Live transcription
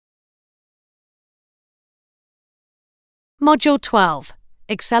Module 12,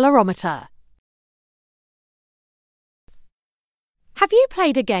 Accelerometer. Have you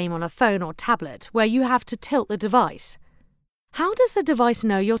played a game on a phone or tablet where you have to tilt the device? How does the device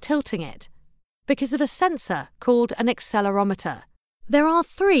know you're tilting it? Because of a sensor called an accelerometer. There are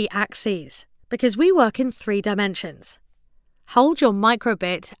 3 axes, because we work in 3 dimensions. Hold your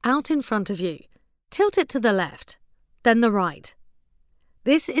microbit out in front of you. Tilt it to the left, then the right.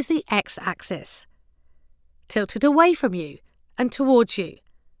 This is the x-axis. Tilt it away from you and towards you.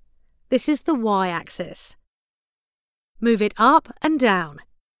 This is the y-axis. Move it up and down.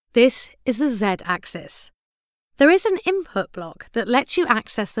 This is the z-axis. There is an input block that lets you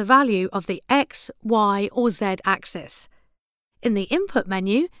access the value of the x, y, or z axis. In the input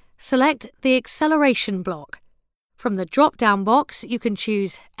menu, select the acceleration block. From the drop-down box, you can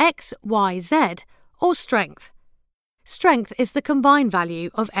choose x, y, z, or strength. Strength is the combined value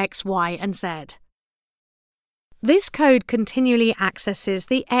of x, y, and z. This code continually accesses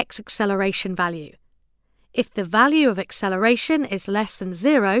the x acceleration value. If the value of acceleration is less than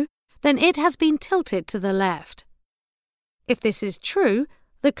 0, then it has been tilted to the left. If this is true,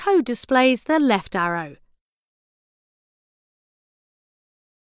 the code displays the left arrow.